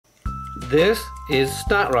This is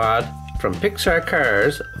Snot Rod from Pixar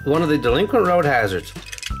Cars, one of the delinquent road hazards.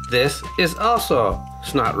 This is also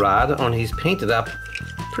Snot Rod, only he's painted up.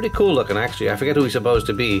 Pretty cool looking actually, I forget who he's supposed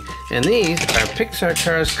to be. And these are Pixar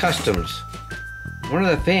Cars Customs. One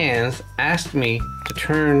of the fans asked me to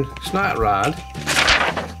turn Snot Rod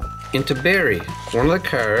into Barry, one of the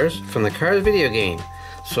cars from the Cars video game.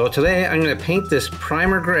 So today I'm going to paint this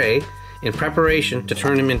primer gray in preparation to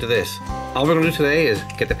turn him into this. All we're going to do today is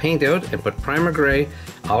get the paint out and put primer gray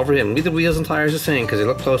all over him. Leave the wheels and tires the same because they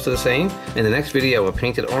look close to the same. In the next video we'll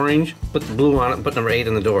paint it orange, put the blue on it, and put number 8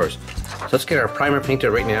 in the doors. So let's get our primer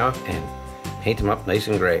painter right now and paint him up nice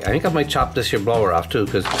and gray. I think I might chop this here blower off too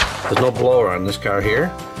because there's no blower on this car here.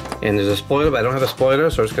 And there's a spoiler, but I don't have a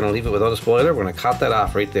spoiler, so we're just going to leave it without a spoiler. We're going to cut that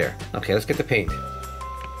off right there. Okay, let's get the paint.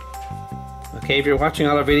 Okay, if you're watching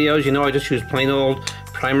all our videos, you know I just use plain old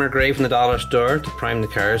primer gray from the dollar store to prime the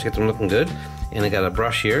cars, get them looking good. And I got a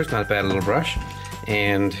brush here, it's not a bad little brush.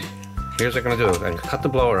 And here's what I'm going to do. I'm going to cut the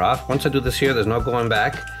blower off. Once I do this here, there's no going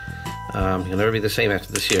back. You'll never be the same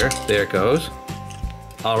after this here. There it goes.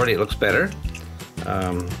 Already it looks better.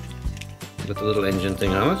 With the little engine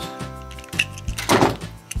thing on it.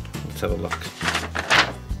 Let's have a look.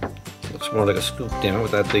 Looks more like a scoop down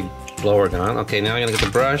with that big blower gone. Okay, now I'm gonna get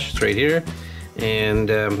the brush. It's right here. And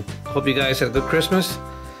hope you guys had a good Christmas.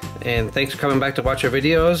 And thanks for coming back to watch our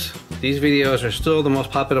videos. These videos are still the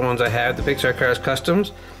most popular ones I have. The Pixar Cars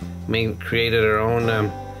Customs. We created our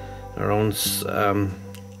own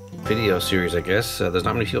video series, I guess. There's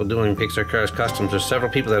not many people doing Pixar Cars Customs. There's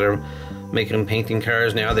several people that are making painting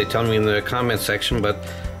cars now. They tell me in the comment section, but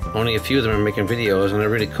only a few of them are making videos, and they're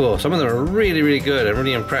really cool. Some of them are really, really good. I'm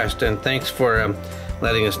really impressed, and thanks for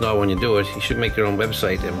letting us know when you do it. You should make your own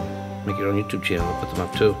website and make your own YouTube channel and put them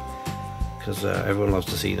up too, because everyone loves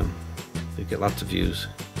to see them. They get lots of views.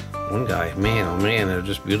 One guy, man, oh man, they're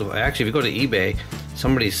just beautiful. Actually, if you go to eBay,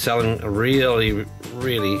 somebody's selling a really,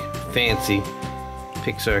 really fancy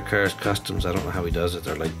Pixar Cars Customs. I don't know how he does it.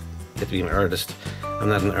 They're like, you have to be an artist. I'm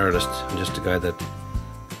not an artist. I'm just a guy that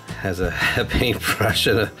has a paintbrush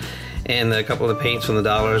and a couple of paints from the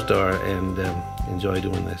dollar store and enjoy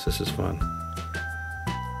doing this. This is fun.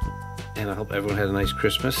 And I hope everyone had a nice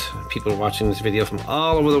Christmas. People are watching this video from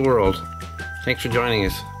all over the world. Thanks for joining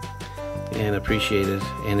us and appreciate it.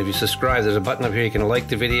 And if you subscribe, there's a button up here. You can like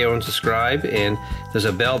the video and subscribe, and there's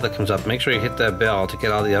a bell that comes up. Make sure you hit that bell to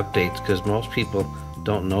get all the updates, because most people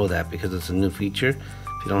don't know that because it's a new feature.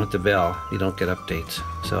 If you don't hit the bell, you don't get updates.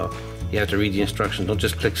 So you have to read the instructions. Don't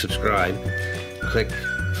just click subscribe. Click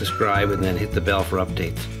subscribe and then hit the bell for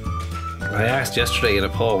updates. I asked yesterday in a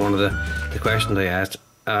poll, one of the questions I asked,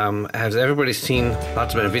 has everybody seen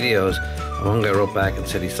lots of my videos? And one guy wrote back and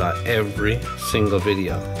said he saw every single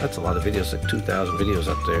video. That's a lot of videos, like 2,000 videos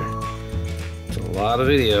up there. It's a lot of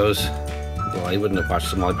videos. Well, he wouldn't have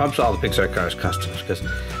watched them all. He probably saw all the Pixar Cars Customs, because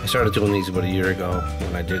I started doing these about a year ago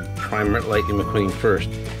when I did Primer Lightning McQueen first.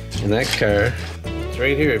 And that car, it's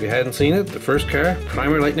right here. If you hadn't seen it, the first car,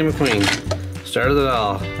 Primer Lightning McQueen, started it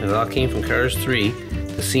all. And it all came from Cars 3.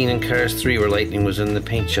 The scene in Cars 3 where Lightning was in the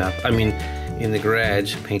paint shop, in the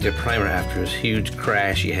garage, painted primer after his huge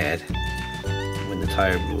crash he had when the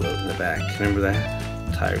tire blew out in the back. Remember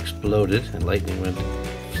that? The tire exploded and Lightning went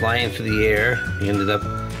flying through the air. He ended up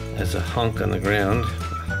as a hunk on the ground.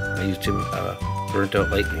 I used him, burnt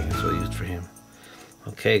out Lightning, that's what I used for him.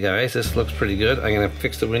 Okay guys, this looks pretty good. I'm gonna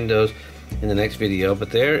fix the windows in the next video,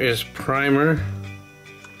 but there is Primer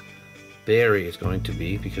Barry is going to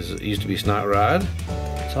be, because it used to be Snot Rod.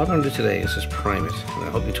 So all I'm gonna do today is just prime it. And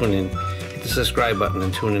I hope you tune in, hit the subscribe button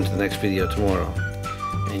and tune into the next video tomorrow.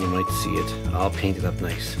 And you might see it all painted up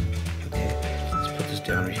nice. Okay, let's put this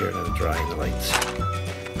down right here and let it dry in the lights.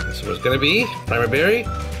 This is what it's gonna be, Primer Barry.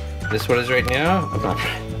 This is what it is right now.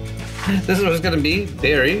 This is what it's going to be,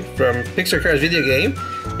 Barry from Pixar Cars video game.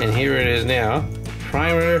 And here it is now,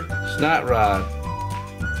 Primer Snot Rod.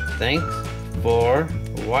 Thanks for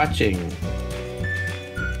watching.